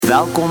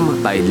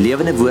Welkom by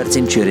Lewende Woord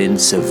Centurion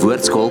se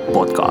Woordskool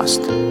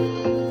podcast.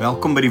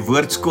 Welkom by die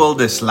Woordskool,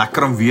 dis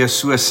lekker om weer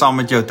so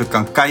saam met jou te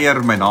kan kuier.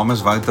 My naam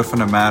is Wouter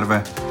van der Merwe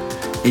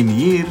en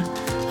hier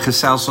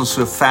gesels ons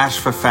so vers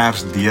vir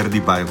vers deur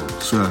die Bybel.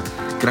 So,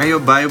 kry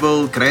jou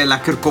Bybel, kry 'n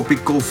lekker koppie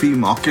koffie,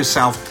 maak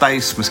jouself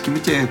tuis, miskien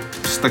moet jy 'n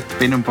stuk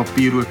pen en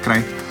papier ook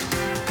kry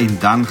en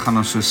dan gaan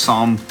ons so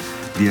saam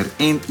deur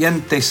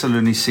 1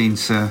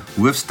 Thessalonisense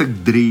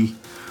hoofstuk 3.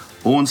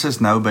 Ons is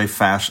nou by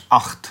vers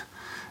 8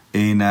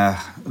 en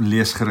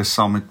lees gerus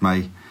saam met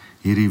my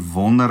hierdie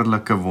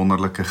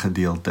wonderlike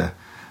gedeelte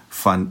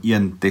van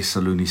 1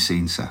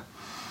 Thessalonisense.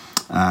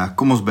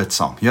 Kom ons bid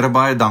saam. Here,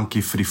 baie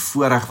dankie vir die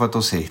voorreg wat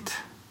ons het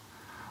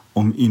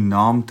om u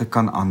naam te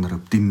kan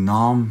aanroep, die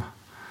naam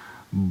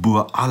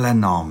bo alle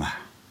name.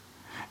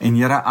 En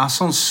Here,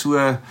 as ons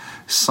so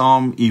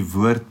saam u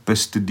woord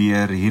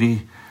bestudeer,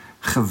 hierdie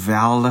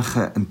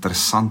geweldige,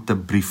 interessante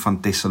brief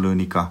van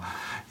Thessalonika,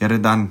 Here,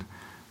 dan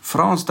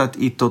vra ons dat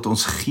u tot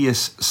ons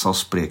gees sal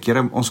spreek.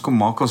 Here, ons kom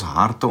maak ons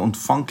harte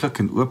ontvanklik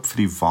en oop vir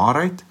die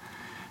waarheid.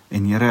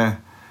 En Here,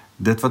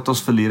 dit wat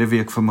ons verlede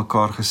week vir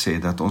mekaar gesê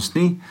het, dat ons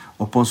nie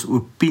op ons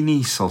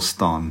opinie sal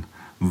staan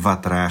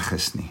wat reg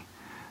is nie,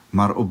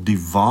 maar op die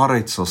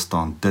waarheid sal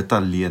staan, dit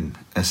alleen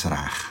is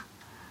reg.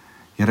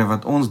 Here,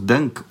 wat ons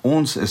dink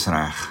ons is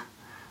reg,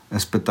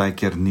 is baie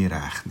keer nie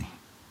reg nie.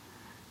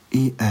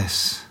 U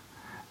is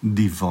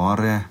die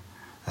ware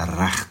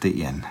regte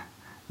een,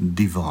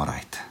 die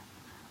waarheid.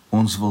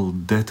 Ons wil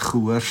dit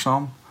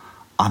gehoorsaam,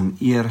 aan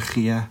eer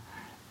gee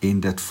en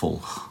dit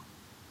volg.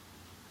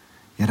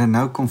 Here,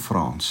 nou kom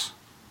vra ons,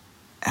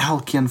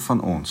 elkeen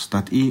van ons,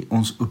 dat u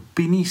ons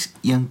opinies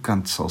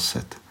eenkant sal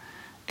sit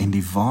en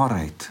die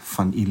waarheid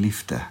van u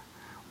liefde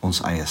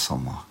ons eie sal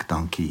maak.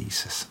 Dankie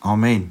Jesus.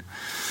 Amen.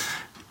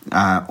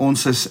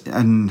 Ons is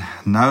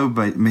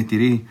met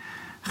hierdie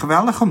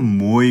geweldige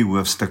mooi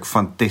hoofstuk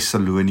van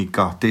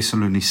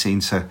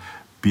Thessalonisense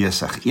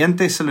besig. 1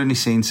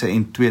 Thessalonisense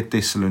en 2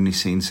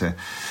 Thessalonisense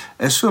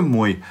is so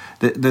mooi.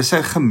 Dis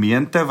 'n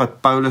gemeente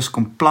wat Paulus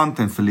kom plant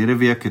en verlede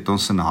week het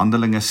ons in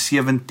Handelinge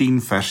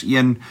 17 vers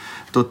 1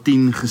 tot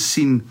 10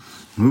 gesien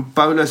hoe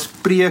Paulus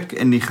preek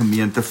in die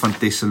gemeente van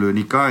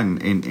Thessalonika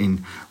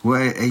en hoe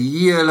hy 'n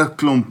hele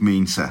klomp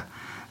mense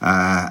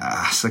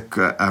as ek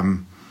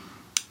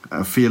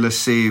vir julle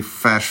sê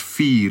vers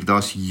 4,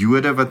 daar's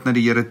Jode wat na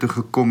die Here toe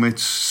gekom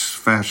het,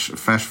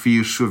 vers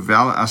 4,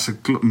 sowel as 'n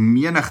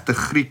menigte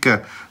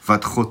Grieke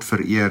wat God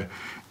vereer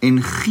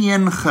en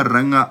geen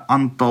geringe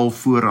aantal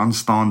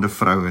vooraanstaande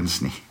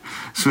vrouens nie.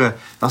 So,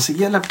 daar's 'n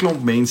hele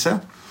klomp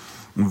mense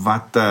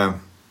wat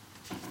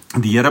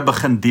die Here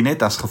begin dien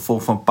het as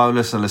gevolg van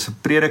Paulus hulle se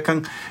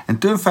prediking. En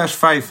toe in vers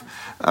 5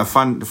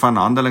 van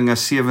Handelinge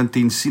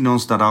 17 sien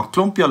ons dat daar 'n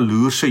klomp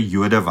jaloerse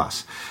Jode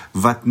was,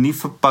 wat nie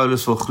vir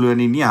Paulus wil glo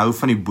nie hou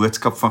van die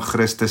boodskap van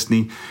Christus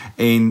nie,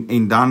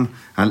 en dan,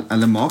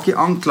 hulle maak die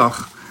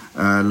aanklag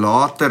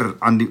later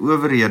aan die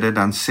owerhede,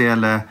 dan sê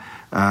hulle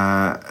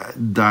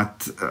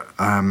dat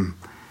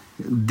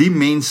die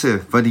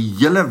mense wat die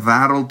hele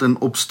wêreld in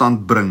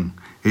opstand bring,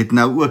 het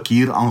nou ook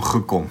hier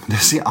aangekom.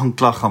 Dis die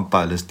aanklag aan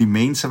Paulus, die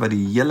mense wat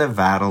die hele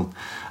wêreld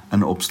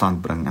in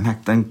opstand bring. En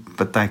ek dink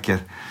baie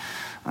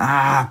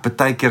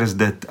keer is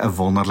dit 'n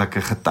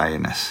wonderlike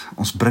getuienis.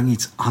 Ons bring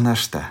iets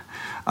anderste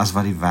as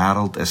wat die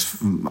wêreld is.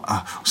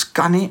 Ons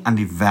kan nie aan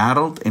die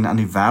wêreld en aan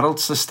die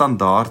wêreldse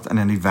standaard en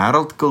aan die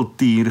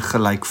wêreldkultuur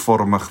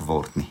gelykvormig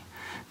word nie.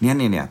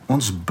 Nee.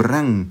 Ons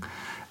bring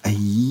 'n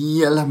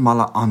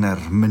heeltemal 'n ander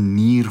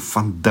manier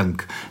van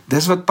dink.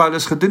 Dis wat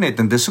Paulus gedoen het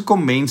en dis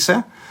hoekom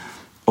mense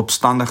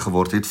opstandig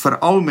geword het.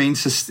 Veral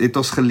mense, het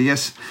ons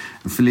gelees,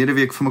 verlede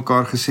week vir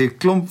mekaar gesê,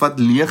 klomp wat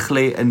leeg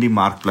lê in die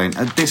markplein.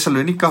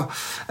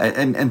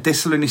 In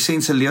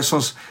Thessalonisense lees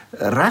ons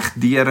reg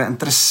deur 'n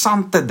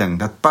interessante ding,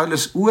 dat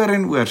Paulus oor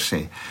en oor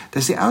sê,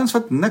 dis die ouens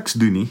wat niks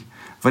doen nie,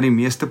 wat die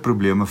meeste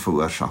probleme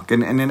veroorsaak.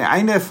 En aan die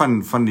einde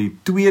van die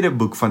tweede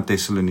boek van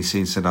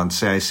Thessalonisense, dan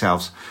sê hy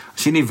selfs,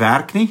 as jy nie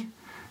werk nie,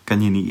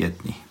 kan jy nie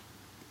eet nie.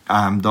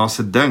 Daar's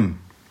 'n ding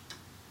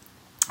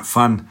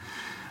van,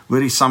 oor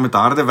die saam met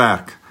harde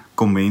werk,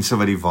 kom mense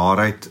wat die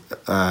waarheid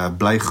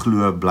bly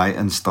glo, bly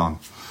instaan.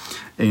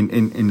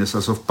 En dis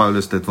asof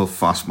Paulus dit wil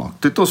vasmaak.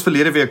 Toe het ons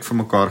verlede week vir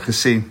mekaar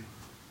gesê,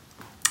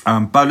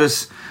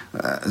 Paulus,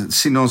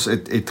 sien ons,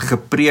 het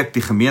gepreek,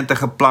 die gemeente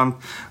geplant,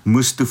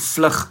 moes toe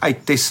vlug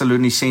uit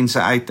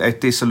Thessalonisense uit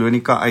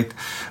Thessalonika uit,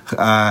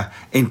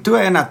 en toe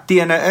hy in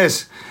Athene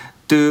is,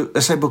 toe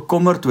is hy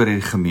bekommerd oor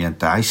die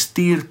gemeente. Hy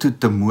stuur toe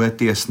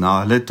Timotheus na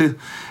hulle toe,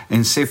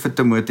 en sê vir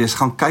Timotheus,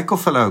 gaan kyk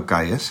of hulle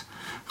okay is,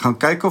 gaan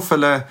kyk of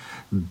hulle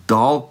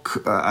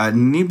dalk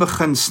nie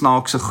begin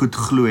snaakse goed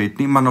glo het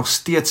nie, maar nog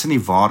steeds in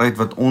die waarheid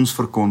wat ons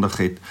verkondig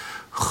het,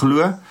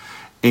 glo,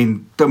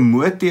 en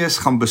Timotheus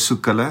gaan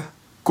besoek hulle,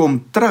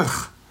 kom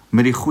terug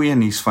met die goeie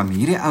nuus van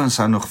hierdie ouens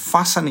hou nog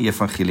vas aan die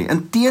evangelie.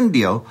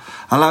 Inteendeel,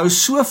 hulle hou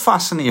so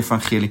vas aan die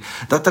evangelie,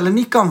 dat hulle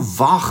nie kan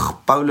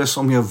wag, Paulus,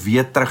 om jou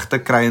weer terug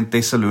te kry in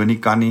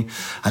Thessalonika nie.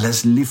 Hulle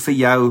is lief vir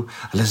jou,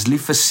 hulle is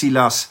lief vir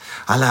Silas,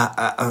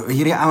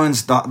 hierdie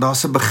ouens,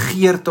 daar's 'n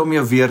begeerte om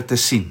jou weer te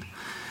sien.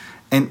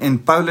 En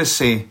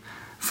Paulus sê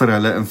vir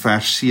hulle in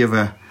vers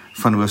 7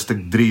 van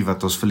hoofstuk 3,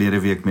 wat ons verlede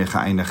week mee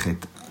geëindig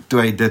het, toe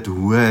hy dit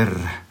hoor,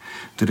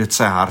 toe dit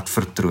sy hart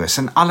vertroos,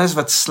 en alles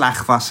wat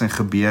sleg was en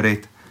gebeur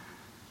het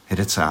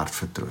dit sy hart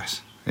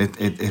vertroos. Het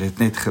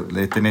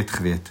net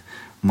geweet,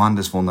 man,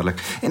 dis wonderlik.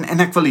 En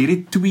ek wil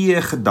hierdie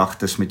twee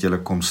gedagtes met julle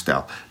kom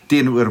stel,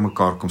 teenoor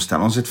mekaar kom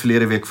stel. Ons het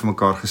verlede week vir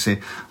mekaar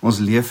gesê, ons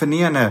leef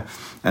nie in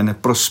 'n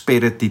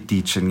prosperity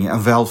teaching nie,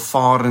 'n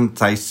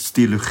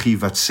welvarendheidsteologie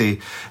wat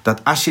sê,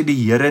 dat as jy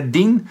die Here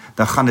dien,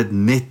 dan gaan dit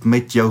net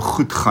met jou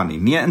goed gaan nie.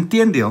 Nee,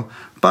 inteendeel,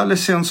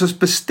 Paulus sê ons is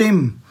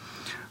bestem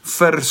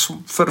vir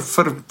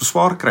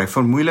swaar kry,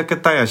 vir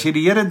moeilike tye. As jy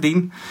die Here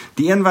dien,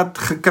 die een wat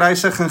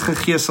gekruisig en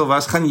gegeesel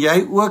was, gaan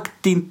jy ook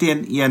 10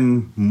 teen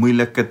 1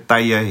 moeilike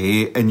tye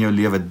hê in jou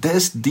lewe.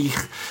 Dis die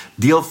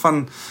deel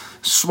van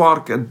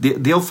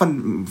deel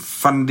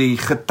van die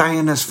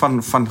getuienis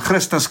van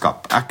Christendom.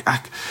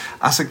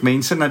 As ek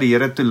mense na die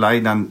Here toe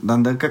lei,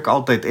 dan dink ek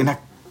altyd, en ek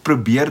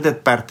probeer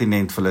dit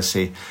pertinent vir hulle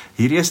sê,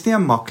 hierdie is nie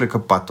 'n maklike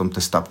pad om te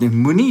stap nie.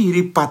 Moenie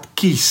hierdie pad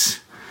kies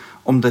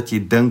omdat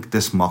jy dink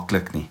dis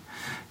maklik nie.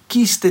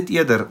 Kies dit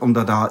eerder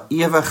omdat daar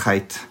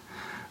ewigheid,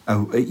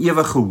 'n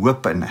ewige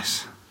hoop in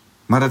is.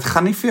 Maar dit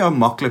gaan nie vir jou 'n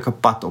maklike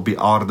pad op die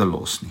aarde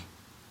los nie.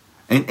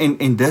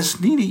 En dis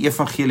nie die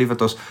evangelie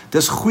wat ons,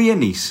 dis goeie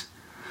nuus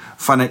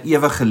van 'n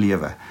ewige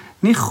lewe.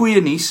 Nie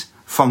goeie nuus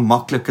van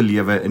maklike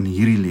lewe in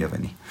hierdie lewe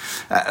nie.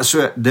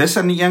 So dis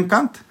aan die een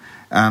kant.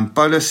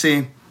 Paulus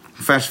sê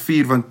vers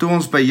 4, want toe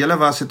ons by julle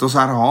was, het ons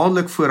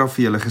herhaaldelik vooraf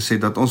vir julle gesê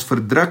dat ons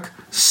verdruk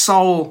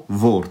sal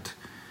word.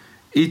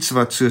 Iets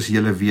wat soos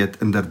julle weet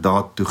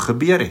inderdaad toe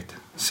gebeur het,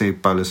 sê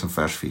Paulus in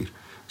vers 4.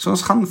 So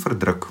ons gaan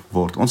verdruk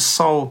word, ons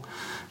sal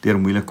deur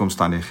moeilike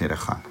omstandighede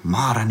gaan.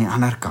 Maar aan die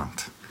ander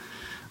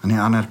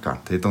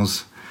kant het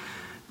ons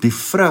die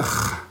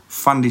vrug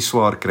van die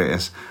swaar kry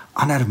is,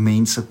 ander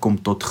mense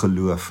kom tot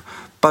geloof.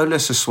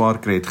 Paulus se swaar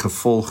kry het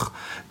gevolg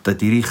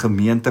dat hierdie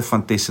gemeente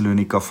van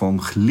Thessalonika vir hom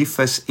gelief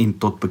is en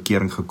tot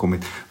bekering gekom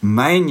het.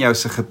 My en jou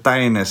se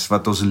getuienis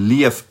wat ons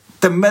leef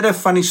te midde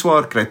van die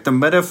swaar kry, te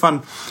midde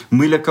van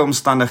moeilike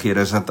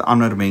omstandighede, is dat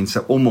ander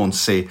mense om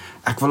ons sê,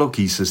 ek wil ook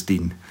Jesus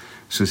dien,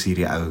 soos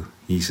hierdie ou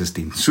Jesus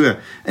dien. So,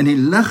 in die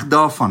lig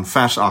daarvan,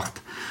 vers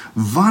 8,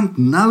 want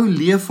nou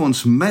leef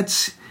ons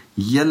mits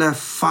julle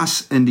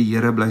vas in die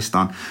Here bly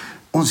staan.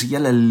 Ons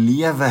hele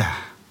lewe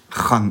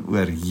gaan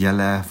oor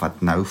julle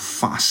wat nou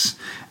vas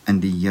in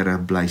die Here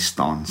bly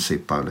staan, sê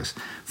Paulus.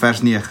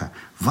 Vers 9,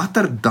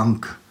 watter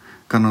dank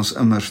kan ons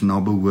immers na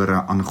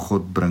behore aan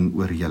God bring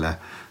oor julle,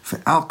 vir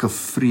elke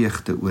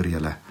vreugde oor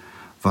julle,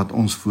 wat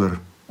ons voor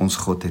ons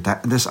God het.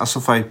 Dis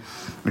asof hy,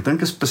 ek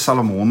dink is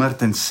Psalm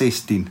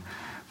 116,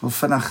 wil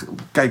vinnig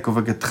kyk of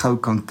ek dit gou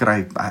kan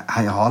kry,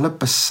 hy haal 'n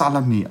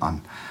psalm hier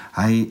aan,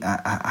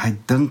 hy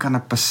dink aan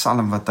 'n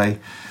psalm wat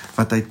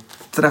hy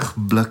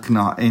terugblik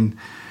na, en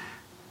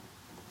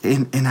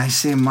hy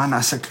sê, man,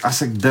 as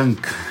ek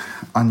dink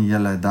aan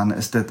julle, dan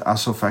is dit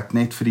asof ek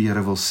net vir die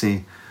Here wil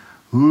sê,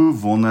 hoe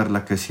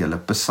wonderlik is julle,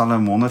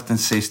 Psalm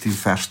 116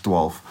 vers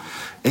 12,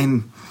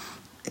 en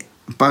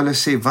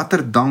Paulus sê,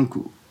 watter dank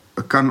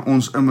kan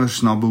ons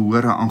immers na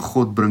behore aan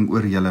God bring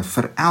oor julle,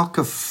 vir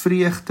elke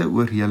vreugde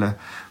oor julle,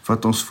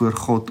 wat ons voor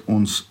God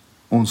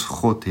ons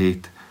God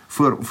het,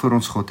 voor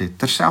ons God het.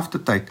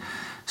 Terselfdertyd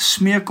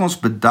smeek ons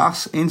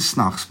bedags en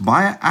snags,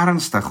 baie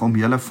ernstig om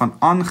julle van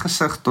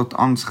aangesig tot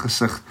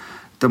aangesig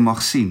te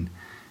mag sien,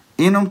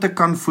 en om te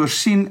kan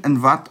voorsien in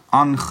wat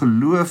aan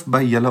geloof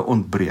by julle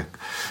ontbreek.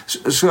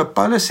 So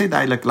Paulus sê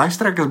duidelik,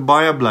 luister, ek is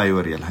baie bly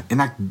oor julle,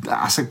 en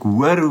as ek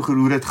hoor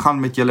hoe dit gaan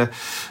met julle,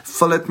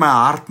 vul dit my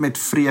hart met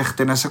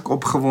vreugde, en as ek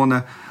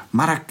opgewonde,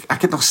 maar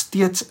ek het nog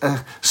steeds 'n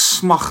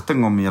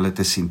smagting om julle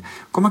te sien.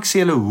 Kom ek sê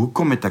julle,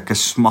 hoekom het ek 'n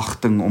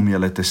smagting om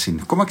julle te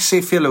sien? Kom ek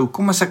sê vir julle,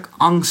 hoekom is ek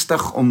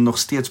angstig om nog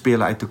steeds by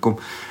julle uit te kom?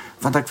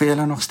 Want ek wil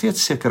julle nog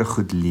steeds sekere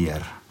goed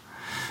leer.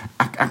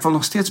 Ek wil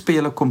nog steeds by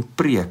julle kom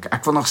preek.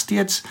 Ek wil nog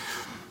steeds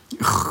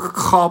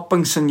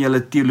gapings in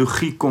julle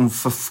teologie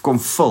kom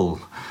vul.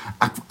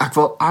 Ek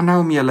wil aanhou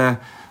om julle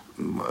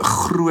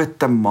groot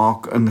te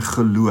maak in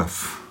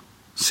geloof,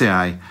 sê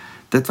hy.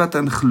 Dit wat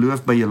in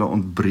geloof by julle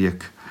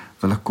ontbreek,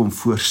 wil ek kom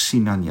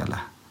voorsien aan julle.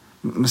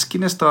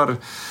 Miskien is daar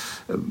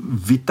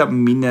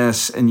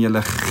vitamines in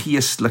julle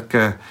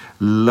geestelike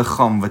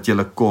liggaam wat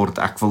julle kort,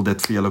 ek wil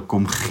dit vir julle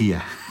kom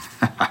gee.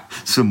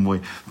 So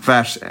mooi.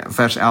 Vers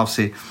 11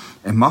 sê,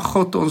 en mag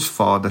God ons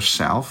Vader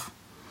self,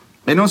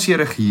 en ons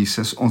Here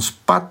Jesus, ons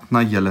pad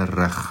na julle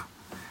rig.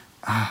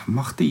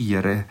 Mag die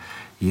Here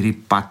hierdie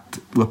pad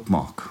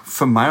oopmaak.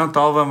 Vir my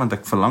onthaalwe, want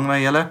ek verlang na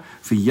julle,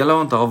 vir julle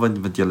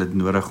onthaalwe, wat julle het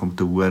nodig om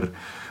te hoor,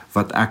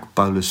 wat ek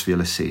Paulus vir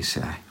julle sê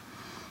hy.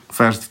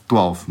 Vers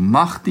 12,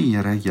 mag die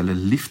Here julle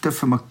liefde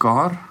vir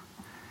mekaar,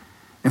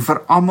 en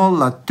vir almal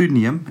laat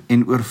toeneem,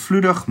 en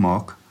oorvloedig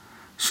maak,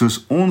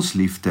 soos ons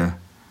liefde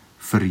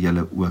vir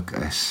julle ook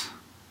is.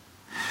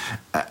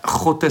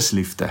 God is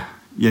liefde,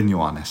 1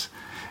 Johannes.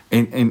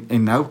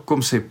 En nou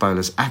kom sê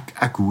Paulus,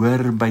 ek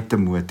hoor by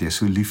Timoteus,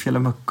 hoe lief julle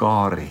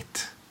mekaar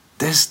het.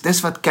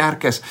 Dis wat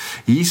kerk is.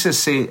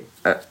 Jesus sê,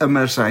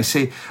 immers, hy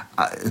sê,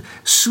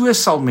 so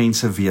sal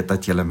mense weet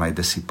dat julle my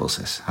disippels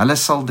is. Hulle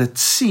sal dit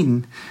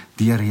sien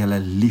deur julle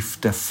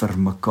liefde vir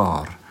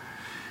mekaar.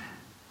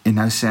 En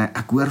nou sê hy,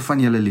 ek hoor van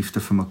julle liefde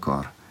vir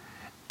mekaar.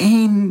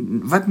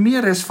 En wat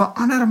meer is, vir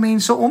ander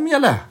mense om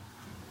julle.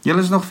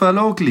 Julle is nog vir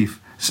hulle ook lief.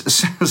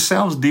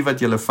 Selfs die wat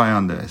julle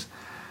vyande is.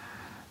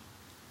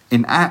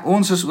 En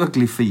ons is ook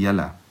lief vir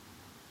julle.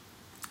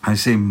 Hy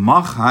sê,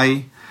 mag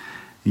hy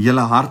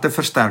julle harte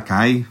versterk,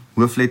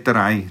 hoofletter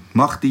hy,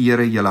 mag die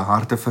Here julle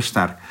harte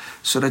versterk,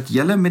 sodat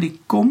julle met die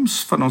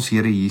koms van ons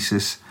Here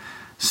Jesus,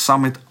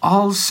 saam met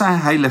al sy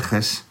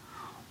heiliges,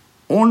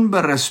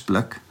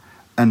 onberispelik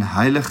in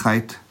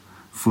heiligheid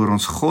voor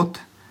ons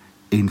God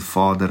en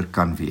Vader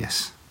kan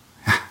wees.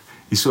 Hier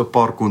is so 'n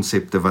paar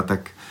konsepte wat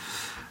ek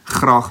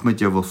graag met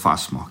jou wil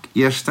vasmaak.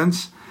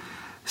 Eerstens,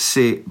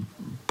 sê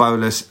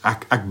Paulus,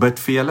 ek bid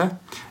vir julle,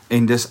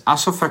 en dis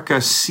asof ek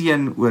 'n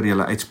seën oor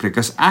julle uitspreek.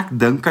 As ek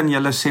dink aan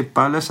julle, sê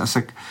Paulus, as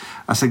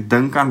ek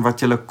dink aan wat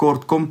julle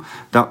kort kom,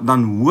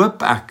 dan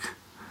hoop ek,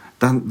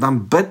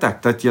 dan bid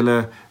ek dat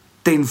julle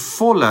ten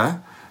volle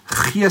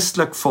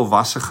geestelik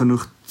volwasse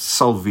genoeg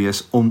sal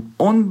wees om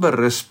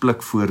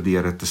onberispelik voor die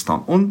Here te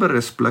staan.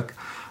 Onberispelik,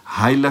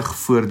 heilig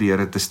voor die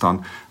Here te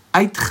staan,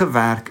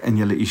 uitgewerk in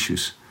julle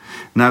issues.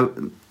 Nou,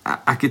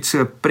 ek het so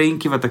 'n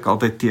prentjie wat ek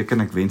altyd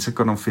teken, ek wens ek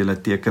kan hom vir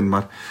julle teken,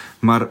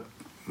 maar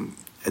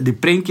die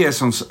prentjie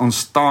is ons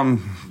staan,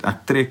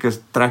 ek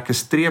trek 'n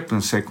streep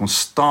en sê ek ons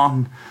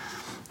staan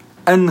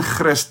in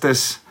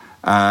Christus,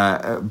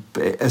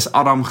 is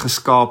Adam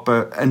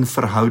geskape in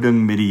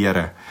verhouding met die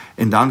Here.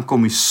 En dan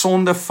kom die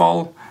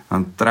sondeval,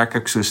 dan trek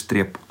ek so 'n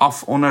streep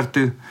af onder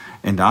toe,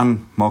 en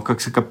dan maak ek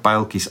sulke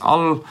pyltjies,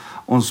 al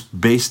ons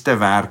beste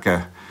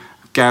werke,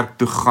 kerk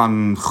toe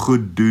gaan,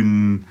 goed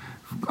doen,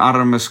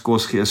 armes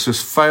kos gee,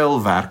 soos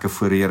vuil werke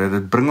voor die Here.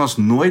 Dit bring ons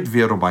nooit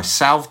weer op daai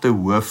selfde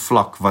hoë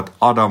vlak wat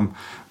Adam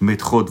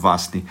met God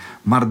was nie.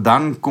 Maar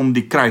dan kom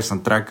die kruis,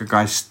 dan trek ek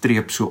daai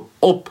streep so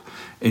op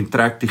en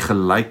trek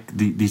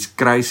die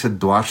kruis se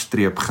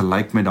dwarsstreep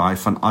gelyk met daai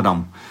van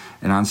Adam.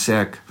 En dan sê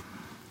ek,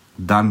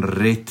 dan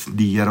red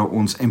die Here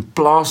ons en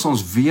plaas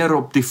ons weer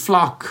op die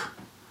vlak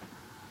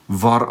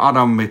waar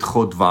Adam met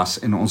God was,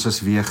 en ons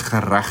is weer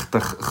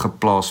geregtig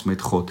geplaas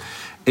met God.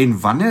 En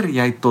wanneer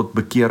jy tot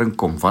bekering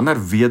kom,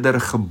 wanneer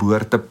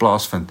wedergeboorte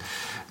plaasvind,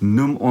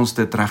 noem ons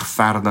dit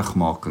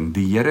regverdigmaking.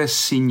 Die Here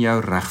sien jou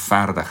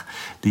regverdig.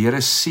 Die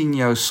Here sien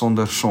jou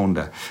sonder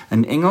sonde.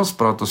 In Engels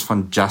praat ons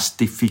van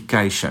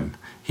justification.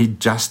 He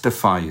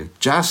justify you.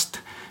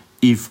 Just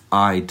if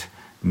I'd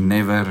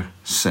never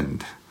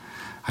sinned.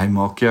 Hy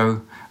maak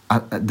jou,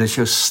 dis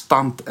jou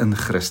stand in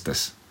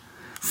Christus.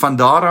 Van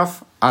daar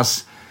af,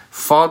 as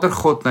Vader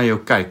God na jou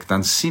kyk,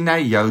 dan sien hy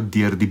jou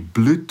deur die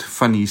bloed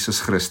van Jesus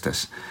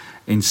Christus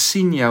en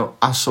sien jou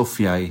asof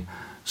jy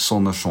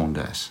sonder sonde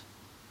is.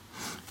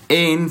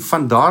 En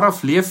van daar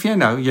af leef jy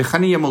nou, jy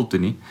gaan nie hemel toe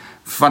nie,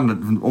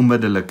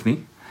 onmiddellik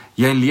nie.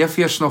 Jy leef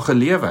eers nog 'n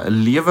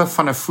lewe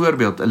van 'n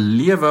voorbeeld, 'n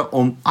lewe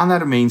om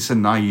ander mense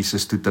na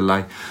Jesus toe te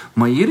lei.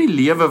 Maar hierdie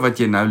lewe wat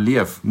jy nou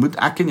leef, moet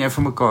ek en jy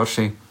vir mekaar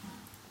sê,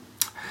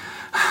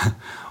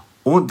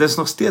 dis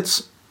nog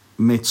steeds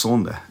met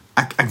sonde.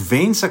 Ek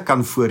wens ek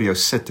kan voor jou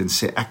sit en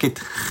sê, ek het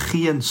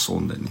geen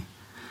sonde nie.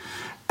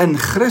 In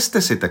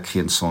Christus het ek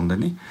geen sonde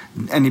nie.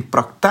 In die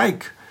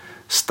praktyk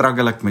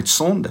struggle ek met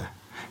sonde.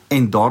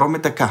 En daarom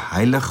het ek 'n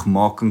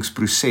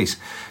heiligmakingsproses.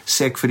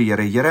 Sê ek vir die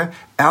Here, Here,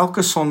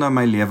 elke sonde in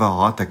my lewe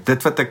haat ek.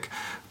 Dit wat ek,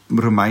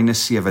 Romeine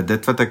 7,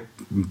 dit wat ek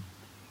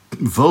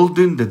wil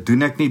doen, dit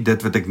doen ek nie.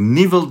 Dit wat ek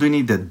nie wil doen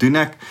nie, dit doen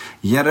ek.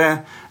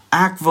 Here,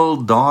 ek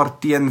wil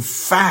daarteen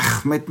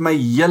veg met my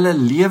hele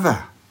lewe.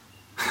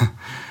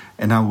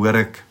 En dan hoor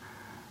ek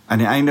aan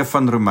die einde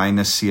van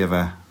Romeine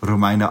 7,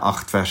 Romeine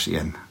 8 vers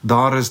 1.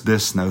 Daar is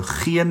dus nou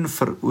geen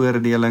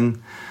veroordeling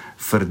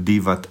vir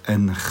die wat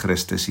in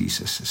Christus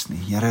Jesus is nie.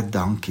 Here,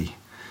 dankie.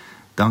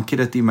 Dankie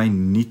dat U my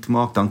nuut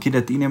maak. Dankie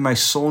dat U nie my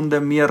sonde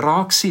meer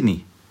raak sien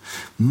nie.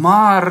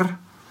 Maar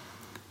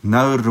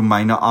nou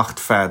Romeine 8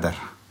 verder.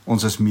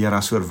 Ons is meer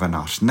as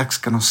oorwinnaars. Niks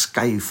kan ons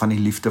skei van die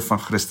liefde van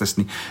Christus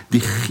nie.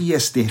 Die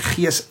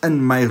Gees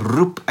in my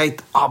roep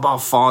uit, Abba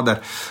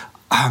Vader.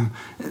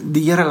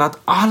 Die Here laat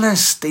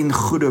alles ten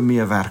goeie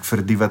meewerk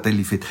vir die wat hy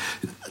liefhet.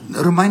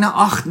 Romeine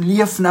 8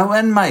 leef nou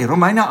in my.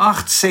 Romeine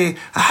 8 sê,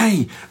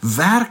 hey,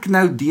 werk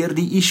nou deur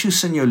die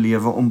issues in jou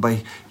lewe om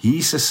by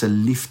Jesus se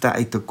liefde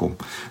uit te kom.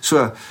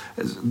 So,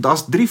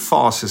 daar's 3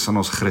 fases in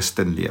ons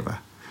Christenlewe.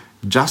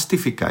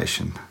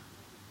 Justification,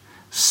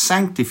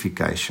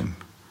 sanctification,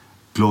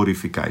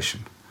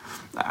 glorification.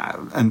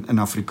 In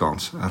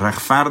Afrikaans,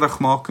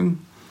 regverdigmaking,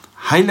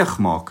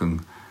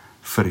 heiligmaking,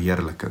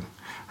 verheerliking.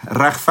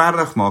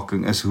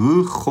 Regverdigmaking is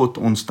hoe God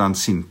ons dan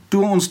sien.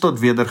 Toe ons tot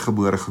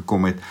wedergebore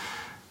gekom het,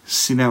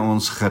 sien hy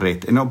ons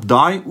gered. En op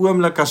daai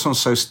oomblik as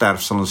ons sou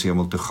sterf, sal ons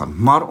hemel toe gaan.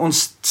 Maar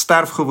ons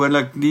sterf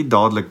gewoonlik nie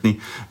dadelik nie.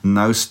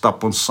 Nou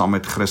stap ons saam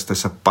met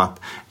Christus 'n pad.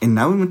 En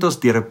nou moet ons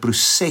deur 'n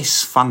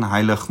proses van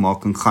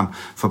heiligmaking gaan.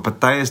 Vir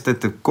party is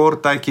dit 'n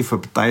kort tydjie, vir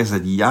party is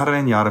dit jare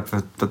en jare,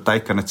 vir party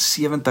kan dit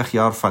 70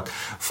 jaar vat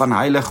van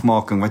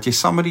heiligmaking, wat jy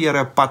saam met die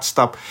Here 'n pad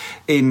stap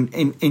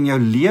en jou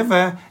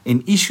lewe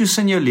en issues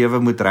in jou lewe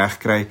moet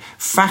regkry,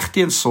 veg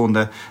teen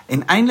sonde,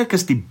 en eintlik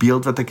is die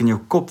beeld wat ek in jou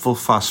kop wil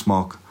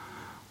vasmaak,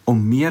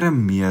 om meer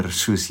en meer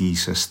soos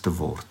Jesus te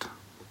word.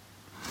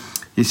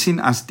 Jy sien,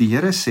 as die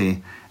Here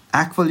sê,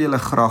 ek wil julle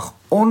graag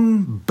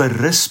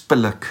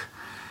onberispelik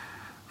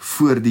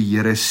voor die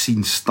Here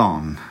sien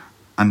staan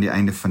aan die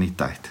einde van die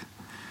tyd.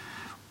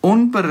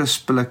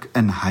 Onberispelik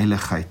in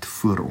heiligheid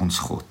voor ons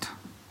God.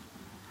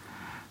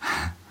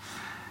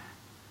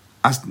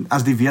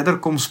 As die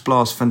wederkoms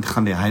plaasvind,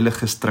 gaan die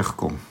heiliges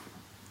terugkom.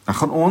 Dan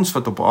gaan ons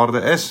wat op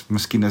aarde is,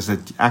 miskien is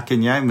dit ek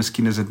en jy,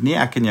 miskien is dit nie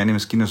ek en jy nie,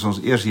 miskien is ons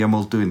eers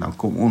hemel toe en dan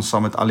kom ons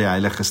saam met al die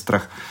heiliges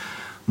terug.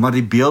 Maar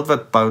die beeld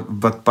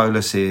wat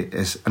Paulus sê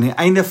is, aan die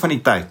einde van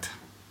die tyd,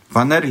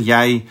 wanneer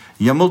jy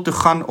hemel toe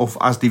gaan of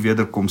as die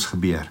wederkoms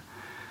gebeur,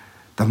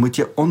 dan moet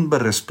jy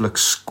onberispelik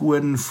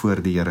skoon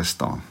voor die Here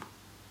staan.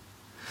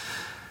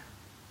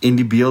 En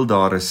die beeld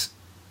daar is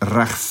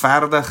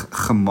regverdig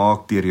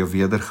gemaak deur jou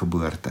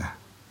wedergeboorte.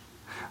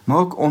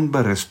 Maak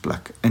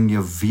onberispelik in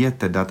jou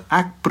wete dat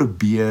ek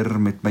probeer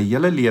met my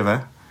hele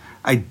lewe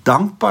uit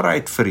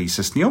dankbaarheid vir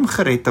Jesus, nie om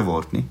gered te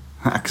word nie,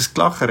 ek is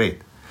klaar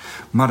gered,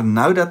 maar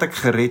nou dat ek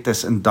gered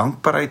is in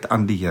dankbaarheid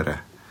aan die Here,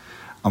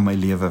 aan my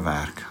lewe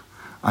werk,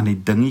 aan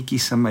die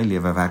dingetjies in my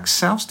lewe werk,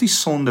 selfs die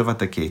sonde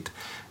wat ek het,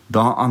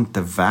 daaraan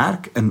te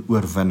werk in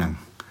oorwinning,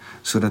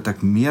 sodat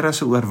ek meer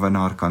as 'n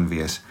oorwinnaar kan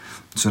wees,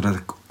 sodat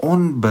ek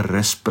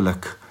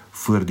onberispelik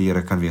voor die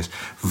Here kan wees.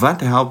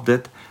 Wat help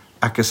dit?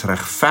 Ek is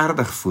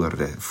regverdig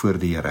voor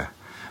die Here,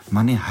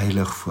 maar nie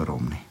heilig voor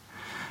hom nie.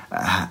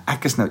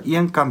 Ek is nou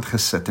eenkant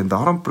gesit en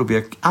daarom probeer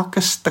ek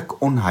elke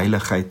stuk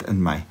onheiligheid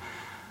in my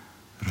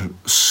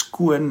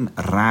skoon,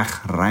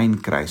 reg,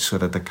 rein kry,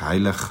 sodat ek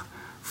heilig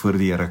voor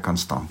die Here kan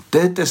staan.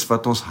 Dit is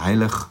wat ons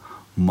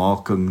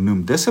heiligmaking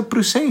noem. Dis 'n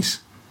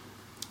proses.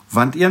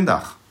 Want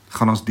eendag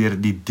gaan ons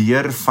deur die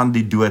deur van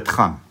die dood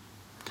gaan.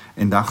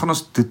 En dan gaan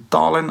ons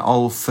totaal en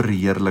al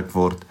verheerlik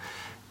word.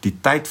 Die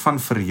tyd van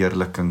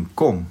verheerliking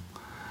kom,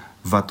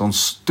 wat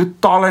ons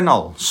totaal en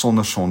al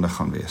sonder sonde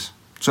gaan wees.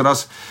 So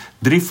daar's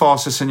 3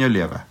 fases in jou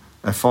lewe.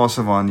 'n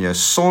Fase waarin jy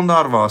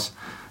sondaar was,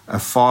 'n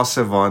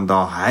fase waarin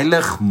daar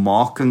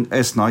heiligmaking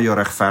is na jou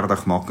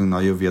regverdigmaking,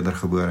 na jou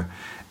wedergebore.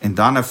 En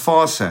dan 'n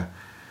fase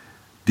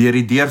deur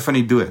die deur van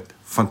die dood,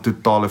 van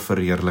totale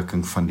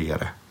verheerliking van die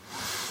Here.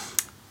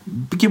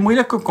 Bietjie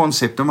moeilike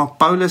konsepte, maar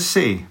Paulus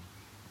sê,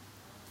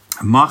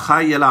 mag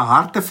hy julle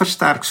harte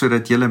versterk,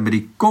 sodat julle met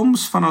die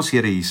koms van ons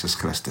Here Jesus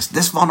Christus,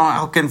 dis waarna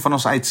elkeen van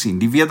ons uitsien,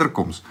 die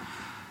wederkoms,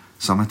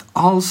 saam met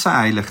al sy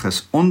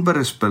heiliges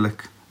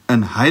onberispelik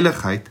in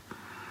heiligheid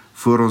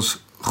voor ons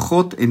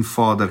God en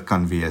Vader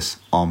kan wees.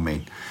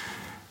 Amen.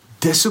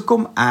 Dis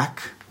hoekom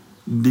ek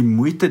die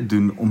moeite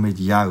doen om met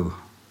jou,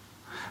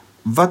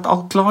 wat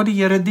al klaar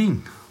die Here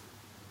dien,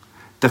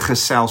 te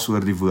gesels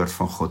oor die woord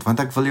van God, want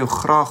ek wil jou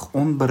graag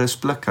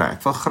onberispelik kry.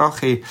 Ek wil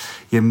graag hê,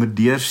 jy moet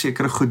deur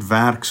sekere goed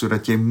werk,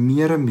 sodat jy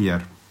meer en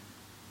meer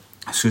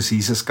soos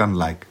Jesus kan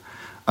lyk,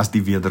 as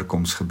die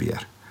wederkoms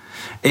gebeur.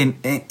 En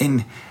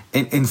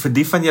vir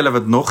die van julle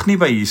wat nog nie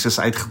by Jesus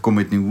uitgekom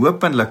het nie,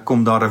 hopelik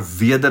kom daar 'n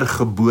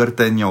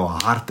wedergeboorte in jou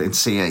hart, en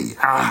sê jy,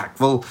 ja, ek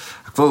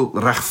wil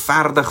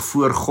regverdig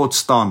voor God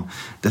staan.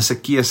 Dis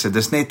 'n keuse,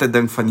 dis net 'n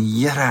ding van,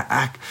 Here,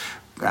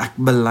 ek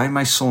bely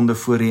my sonde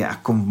voor U,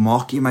 ek kom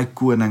maak U my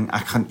koning,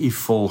 ek gaan U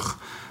volg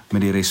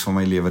met die res van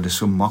my lewe. Dis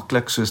so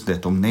maklik soos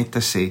dit, om net te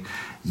sê,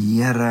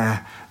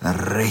 Here,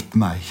 red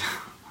my.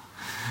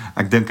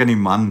 Ek dink aan die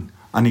man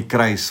aan die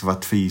kruis,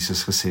 wat vir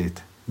Jesus gesê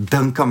het,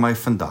 dink aan my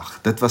vandag.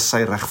 Dit was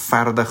sy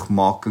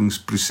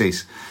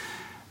regverdigmakingsproses.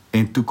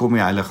 En toe kom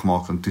die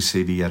heiligmaking, toe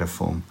sê die Here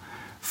vir hom,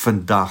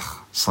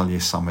 vandag sal jy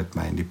saam met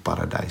my in die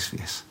paradys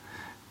wees.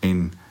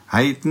 En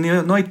hy het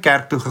nooit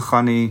kerk toe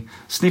gegaan nie,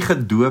 is nie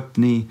gedoop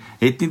nie,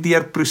 het nie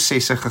deur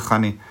prosesse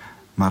gegaan nie,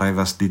 maar hy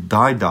was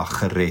daai dag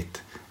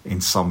gered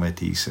en saam met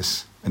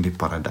Jesus in die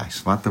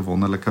paradys. Wat 'n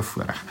wonderlike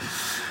voorreg.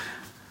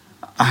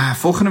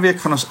 Volgende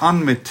week gaan ons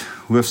aan met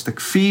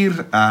hoofstuk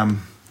 4,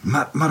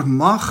 maar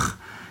mag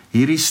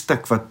hierdie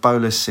stuk wat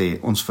Paulus sê,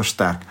 ons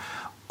versterk.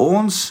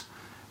 Ons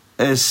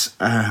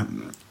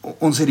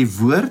het die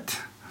woord,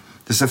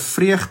 dis 'n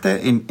vreugde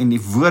en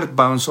die woord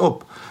bou ons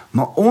op,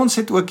 maar ons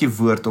het ook die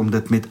woord om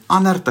dit met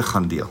ander te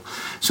gaan deel.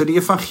 So die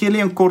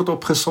evangelie in kort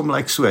opgesom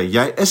lyk so,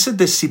 jy is 'n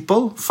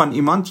disipel van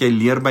iemand, jy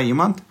leer by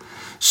iemand,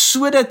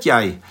 sodat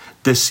jy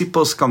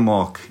disippels kan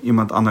maak,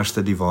 iemand anders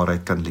die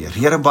waarheid kan leer.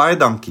 Here, baie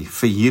dankie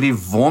vir hierdie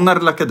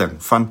wonderlike ding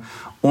van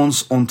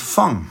ons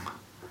ontvang,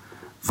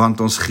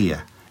 want ons gee.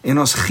 En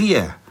ons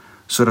gee,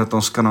 sodat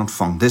ons kan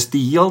ontvang. Dis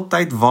die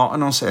heeltyd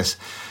waarin ons is.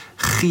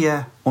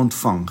 Gee,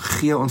 ontvang,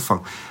 gee,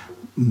 ontvang.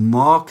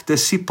 Maak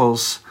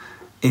disippels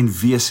en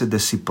wees 'n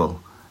disipel.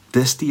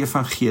 Dis die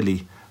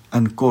evangelie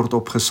in kort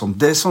opgesom.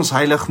 Dis ons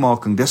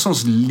heiligmaking, dis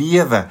ons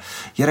lewe.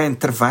 Here, en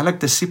terwyl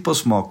ek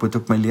disippels maak, moet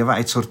ek my lewe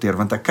uitsorteer,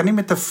 want ek kan nie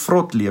met 'n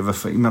vrot lewe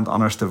vir iemand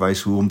anders te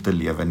wys hoe om te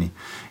lewe nie.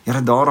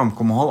 Here, daarom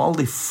kom haal al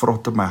die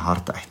vrot in my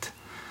hart uit,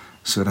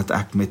 sodat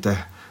ek met 'n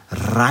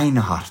rein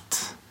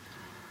hart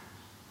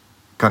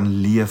kan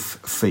leef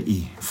vir U,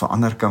 vir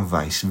ander kan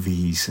wys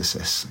wie Jesus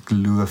is. Ek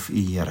loof U,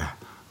 Here.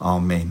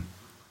 Amen.